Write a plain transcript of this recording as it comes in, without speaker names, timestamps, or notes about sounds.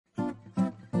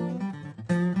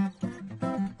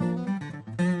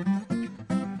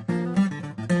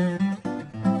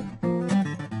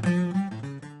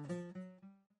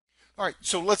All right,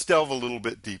 so let's delve a little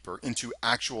bit deeper into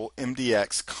actual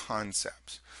MDX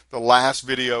concepts. The last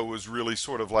video was really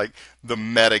sort of like the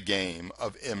meta game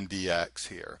of MDX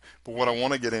here. But what I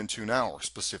want to get into now are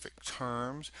specific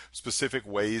terms, specific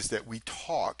ways that we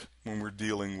talk when we're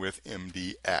dealing with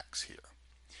MDX here.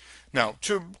 Now,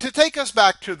 to take us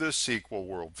back to the SQL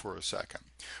world for a second,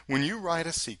 when you write a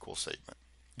SQL statement,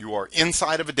 you are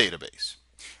inside of a database,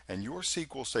 and your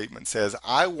SQL statement says,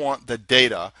 I want the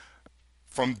data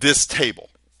from this table.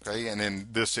 Okay, and in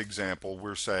this example,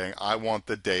 we're saying I want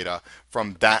the data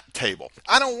from that table.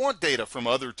 I don't want data from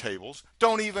other tables.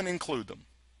 Don't even include them.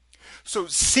 So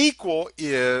SQL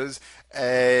is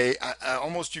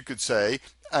almost you could say,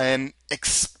 an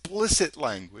explicit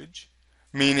language,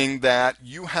 meaning that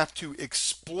you have to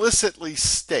explicitly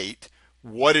state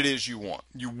what it is you want.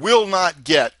 You will not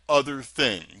get other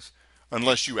things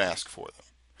unless you ask for them.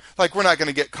 Like we're not going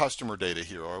to get customer data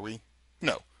here, are we?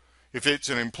 No. If it's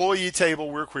an employee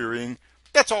table we're querying,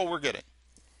 that's all we're getting.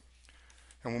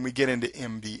 And when we get into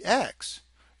MDX,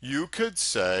 you could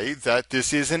say that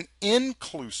this is an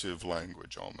inclusive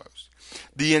language almost.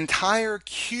 The entire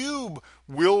cube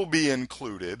will be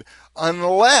included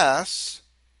unless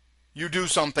you do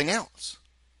something else.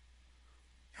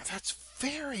 Now, that's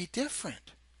very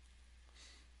different.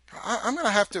 I'm going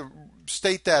to have to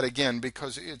state that again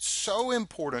because it's so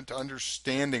important to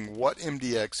understanding what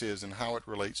MDX is and how it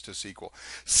relates to SQL.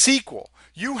 SQL,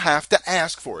 you have to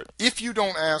ask for it. If you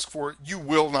don't ask for it, you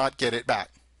will not get it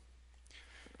back.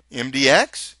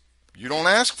 MDX, you don't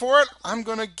ask for it, I'm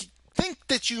going to think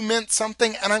that you meant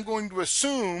something and I'm going to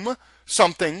assume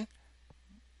something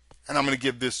and I'm going to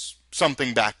give this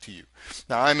something back to you.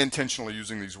 Now, I'm intentionally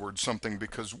using these words something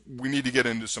because we need to get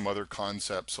into some other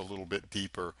concepts a little bit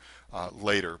deeper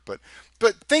later. But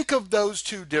think of those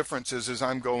two differences as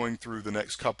I'm going through the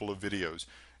next couple of videos.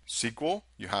 SQL,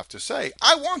 you have to say,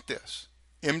 I want this.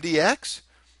 MDX,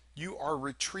 you are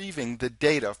retrieving the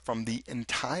data from the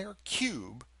entire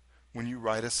cube when you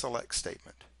write a select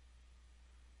statement.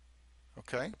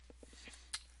 Okay?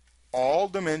 All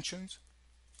dimensions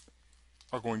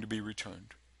are going to be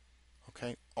returned.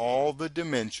 Okay, all the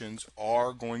dimensions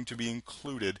are going to be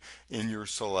included in your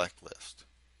select list.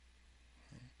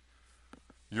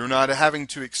 You're not having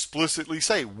to explicitly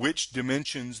say which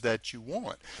dimensions that you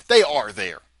want. They are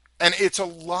there. And it's a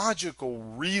logical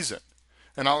reason.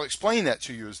 And I'll explain that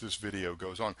to you as this video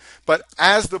goes on. But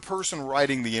as the person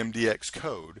writing the MDX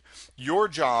code, your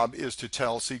job is to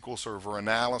tell SQL Server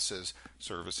Analysis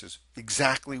Services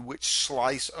exactly which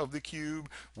slice of the cube,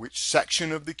 which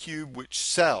section of the cube, which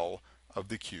cell of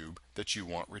the cube that you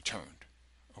want returned.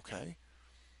 Okay?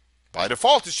 By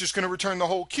default, it's just going to return the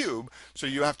whole cube. So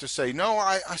you have to say, no,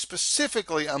 I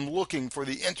specifically am looking for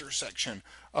the intersection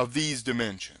of these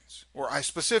dimensions. Or I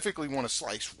specifically want to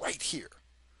slice right here.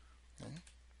 Okay?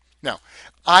 Now,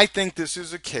 I think this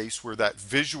is a case where that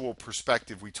visual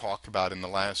perspective we talked about in the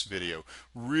last video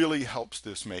really helps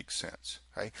this make sense.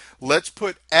 Okay? Let's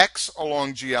put X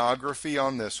along geography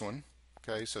on this one.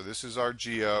 Okay, so this is our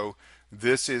geo.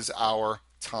 This is our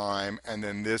time, and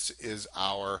then this is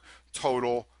our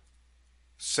total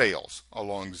sales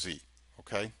along Z.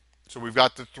 Okay, so we've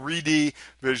got the 3D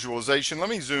visualization. Let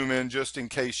me zoom in just in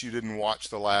case you didn't watch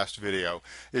the last video.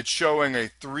 It's showing a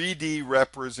 3D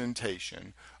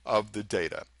representation of the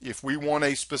data. If we want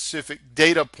a specific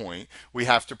data point, we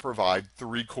have to provide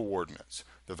 3 coordinates.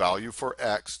 The value for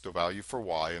X, the value for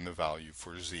Y, and the value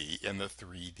for Z in the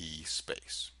 3D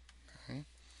space. Okay.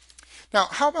 Now,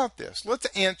 how about this? Let's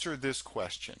answer this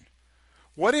question.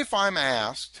 What if I'm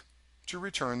asked to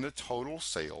return the total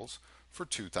sales for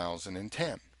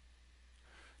 2010?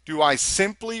 Do I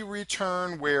simply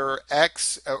return where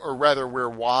X, or rather where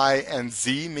Y and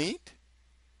Z meet?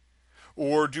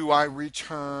 Or do I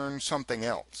return something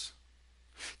else?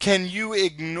 Can you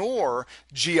ignore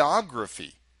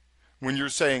geography when you're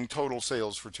saying total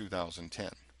sales for 2010?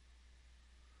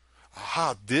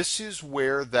 Aha, this is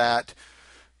where that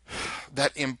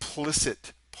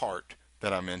implicit part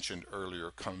that I mentioned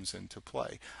earlier comes into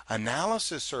play.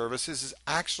 Analysis services is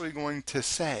actually going to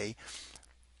say,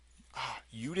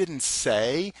 you didn't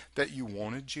say that you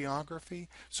wanted geography,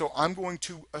 so I'm going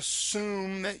to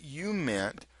assume that you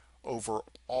meant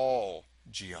overall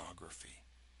geography.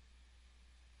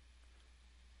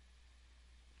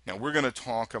 Now we're going to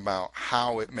talk about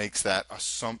how it makes that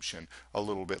assumption a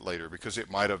little bit later because it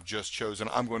might have just chosen,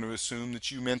 I'm going to assume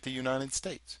that you meant the United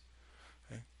States.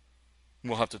 Okay?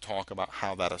 We'll have to talk about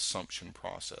how that assumption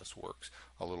process works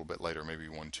a little bit later, maybe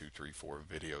 1, 2, 3, 4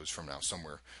 videos from now,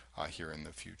 somewhere here in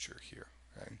the future here.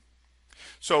 Okay?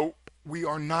 So we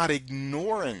are not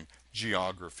ignoring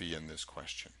geography in this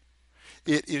question.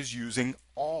 It is using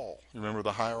all. Remember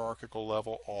the hierarchical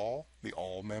level all, the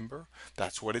all member?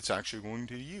 That's what it's actually going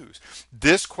to use.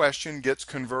 This question gets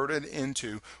converted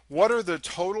into what are the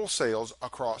total sales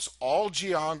across all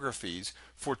geographies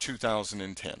for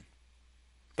 2010?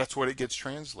 That's what it gets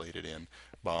translated in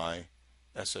by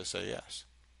SSAS.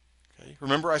 Okay.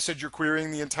 Remember I said you're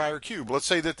querying the entire cube. Let's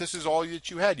say that this is all that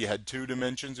you had. You had two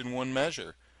dimensions in one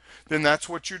measure. Then that's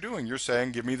what you're doing. You're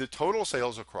saying give me the total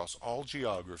sales across all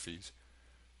geographies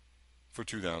for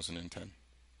 2010.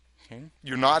 Okay?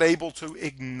 You're not able to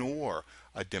ignore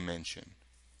a dimension.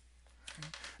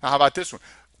 Now how about this one?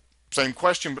 Same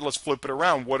question, but let's flip it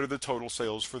around. What are the total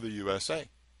sales for the USA?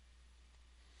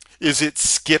 Is it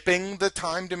skipping the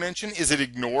time dimension? Is it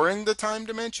ignoring the time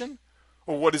dimension?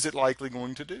 Or what is it likely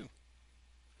going to do?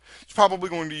 It's probably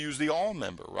going to use the all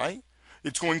member, right?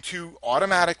 It's going to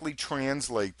automatically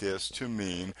translate this to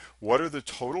mean what are the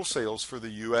total sales for the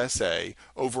USA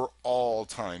over all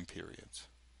time periods.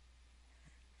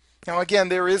 Now again,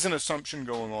 there is an assumption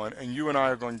going on, and you and I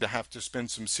are going to have to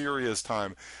spend some serious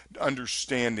time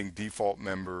understanding default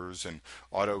members and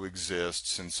auto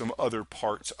exists and some other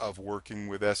parts of working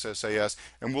with SSAS,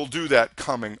 and we'll do that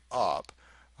coming up.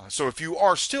 So if you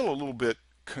are still a little bit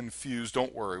confused,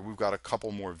 don't worry. We've got a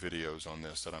couple more videos on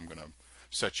this that I'm going to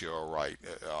set you all right.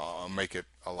 I'll make it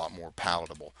a lot more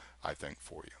palatable, I think,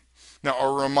 for you. Now,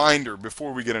 a reminder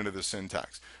before we get into the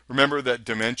syntax. Remember that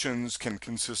dimensions can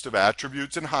consist of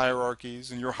attributes and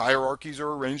hierarchies, and your hierarchies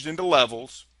are arranged into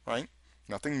levels, right?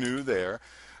 Nothing new there.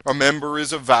 A member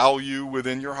is a value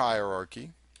within your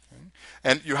hierarchy. Okay?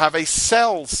 And you have a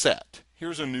cell set.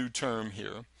 Here's a new term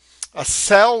here. A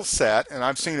cell set, and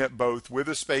I've seen it both with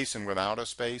a space and without a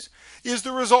space, is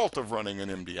the result of running an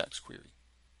MDX query.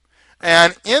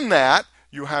 And in that,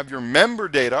 you have your member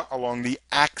data along the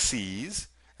axes,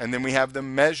 and then we have the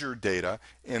measure data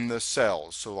in the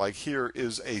cells. So like here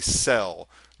is a cell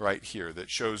right here that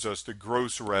shows us the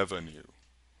gross revenue.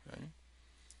 Okay?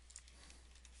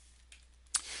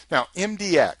 Now,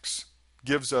 MDX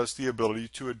gives us the ability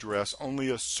to address only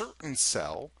a certain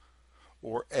cell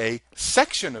or a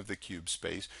section of the cube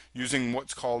space using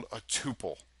what's called a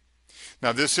tuple.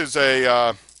 Now this is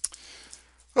a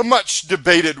much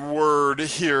debated word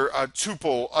here, a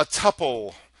tuple, a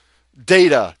tuple,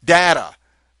 data,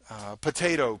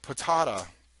 potato, patata,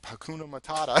 hakuna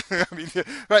matata. I mean,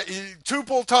 right,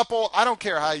 tuple, tuple, I don't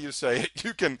care how you say it.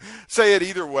 You can say it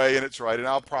either way and it's right. And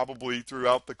I'll probably,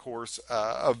 throughout the course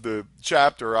of the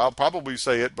chapter, I'll probably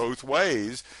say it both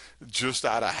ways just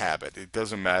out of habit. It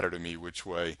doesn't matter to me which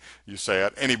way you say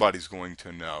it. Anybody's going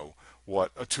to know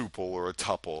what a tuple or a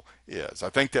tuple is. I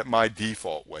think that my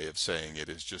default way of saying it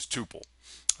is just tuple.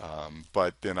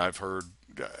 But then I've heard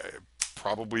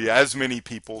probably as many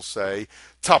people say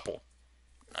tuple.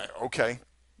 Okay.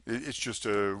 It's just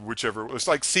whichever. It's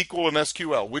like SQL and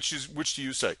SQL. Which do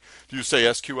you say? Do you say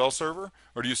SQL Server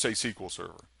or do you say SQL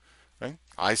Server? Okay?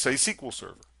 I say SQL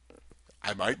Server.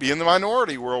 I might be in the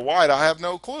minority worldwide. I have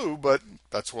no clue, but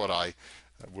that's what I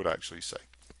would actually say.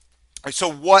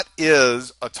 So what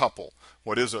is a tuple?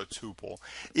 What is a tuple?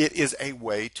 It is a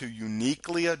way to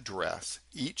uniquely address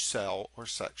each cell or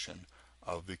section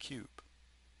of the cube.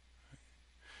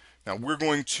 Now we're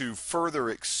going to further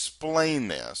explain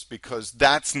this because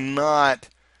that's like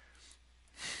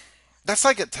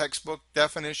a textbook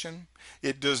definition.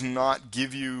 It does not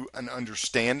give you an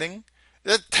understanding.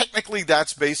 Technically,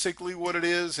 that's basically what it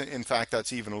is. In fact,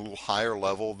 that's even a little higher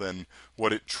level than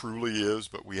what it truly is,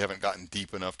 but we haven't gotten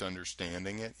deep enough to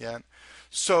understanding it yet.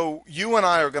 So you and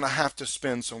I are going to have to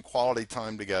spend some quality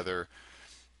time together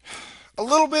a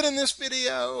little bit in this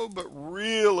video, but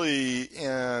really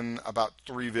in about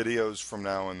 3 videos from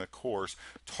now in the course,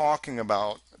 talking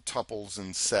about tuples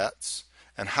and sets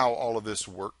and how all of this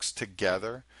works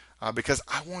together. Because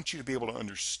I want you to be able to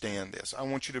understand this. I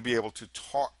want you to be able to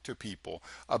talk to people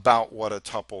about what a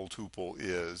tuple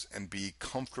is and be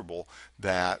comfortable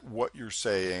that what you're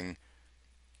saying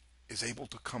is able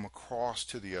to come across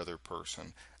to the other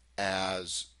person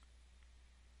as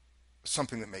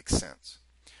something that makes sense.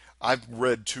 I've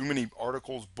read too many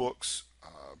articles, books,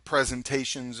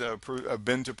 presentations, I've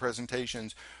been to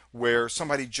presentations where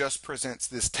somebody just presents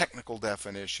this technical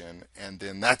definition and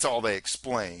then that's all they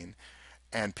explain.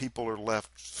 And people are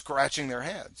left scratching their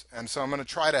heads. And so I'm going to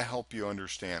try to help you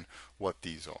understand what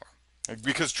these are.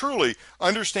 Because truly,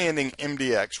 understanding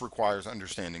MDX requires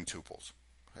understanding tuples.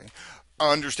 Okay?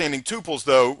 Understanding tuples,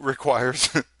 though, requires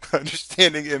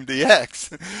understanding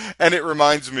MDX. And it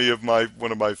reminds me of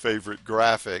one of my favorite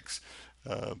graphics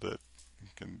that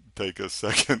can take a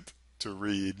second to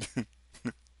read.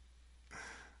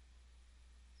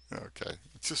 Okay,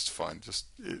 just fun.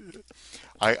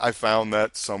 I found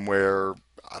that somewhere,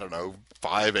 I don't know,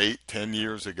 5, 8, 10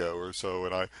 years ago or so,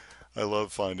 and I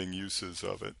love finding uses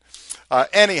of it.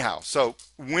 Anyhow, so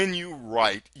when you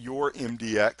write your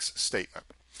MDX statement,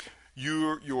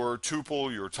 your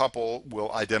tuple, your tuple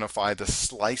will identify the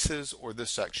slices or the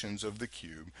sections of the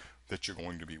cube that you're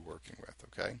going to be working with,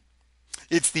 okay?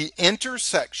 It's the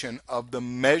intersection of the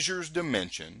measure's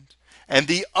dimensions and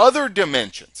the other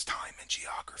dimensions, time and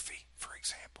geography, for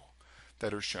example,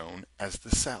 that are shown as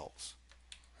the cells.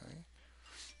 Okay?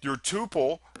 Your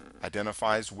tuple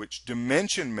identifies which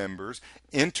dimension members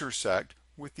intersect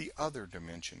with the other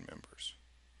dimension members.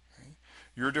 Okay?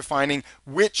 You're defining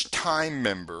which time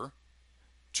member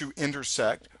to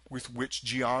intersect with which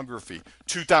geography.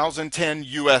 2010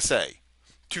 USA,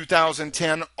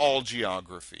 2010 all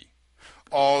geography,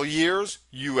 all years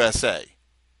USA.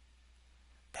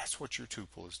 That's what your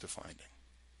tuple is defining.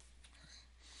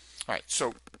 All right,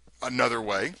 so another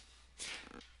way,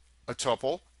 a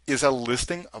tuple is a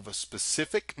listing of a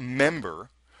specific member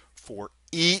for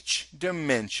each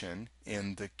dimension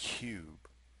in the cube.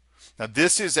 Now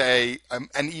this is an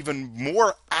even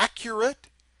more accurate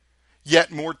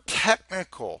yet more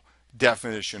technical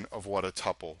definition of what a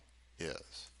tuple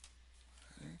is.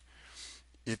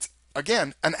 It's,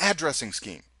 again, an addressing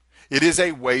scheme. It is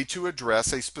a way to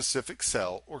address a specific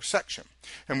cell or section.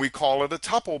 And we call it a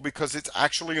tuple because it's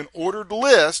actually an ordered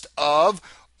list of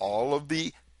all of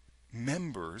the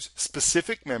members,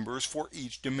 specific members for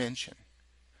each dimension.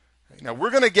 Now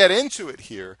we're going to get into it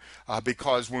here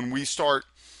because when we start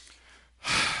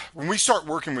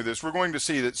working with this, we're going to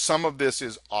see that some of this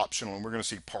is optional, and we're going to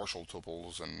see partial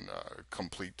tuples and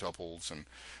complete tuples. And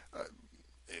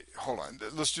hold on,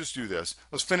 let's just do this.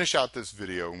 Let's finish out this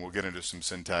video, and we'll get into some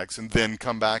syntax, and then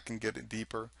come back and get it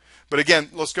deeper. But again,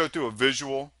 let's go through a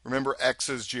visual. Remember, X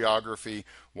is geography,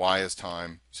 Y is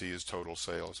time, Z is total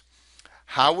sales.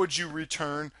 How would you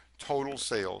return total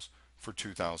sales for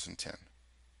 2010?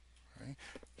 Right?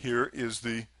 Here is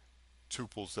the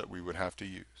tuples that we would have to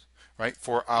use. Right?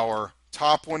 For our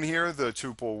top one here, the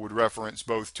tuple would reference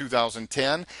both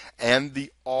 2010 and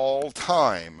the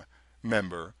all-time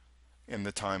member in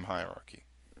the time hierarchy.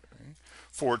 Okay?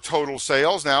 For total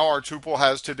sales, now our tuple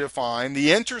has to define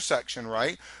the intersection,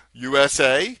 right?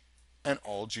 USA and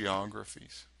all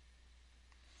geographies.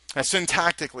 Now,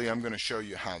 syntactically, I'm going to show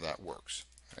you how that works.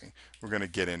 Okay? We're going to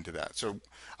get into that. So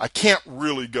I can't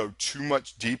really go too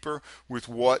much deeper with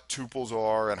what tuples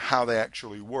are and how they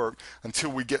actually work until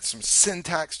we get some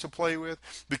syntax to play with,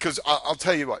 because I'll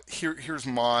tell you what, here's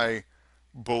my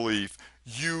belief.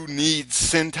 You need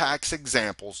syntax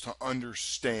examples to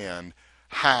understand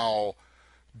how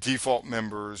default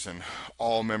members and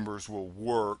all members will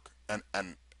work, and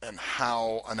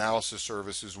how analysis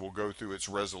services will go through its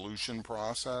resolution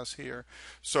process here.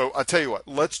 So I'll tell you what,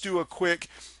 let's do a quick,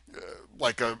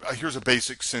 here's a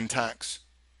basic syntax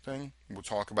thing. We'll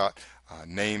talk about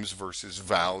names versus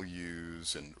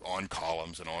values and on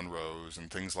columns and on rows and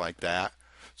things like that.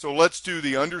 So let's do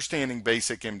the understanding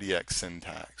basic MDX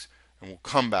syntax, and we'll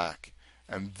come back,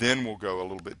 and then we'll go a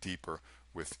little bit deeper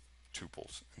with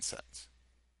tuples and sets.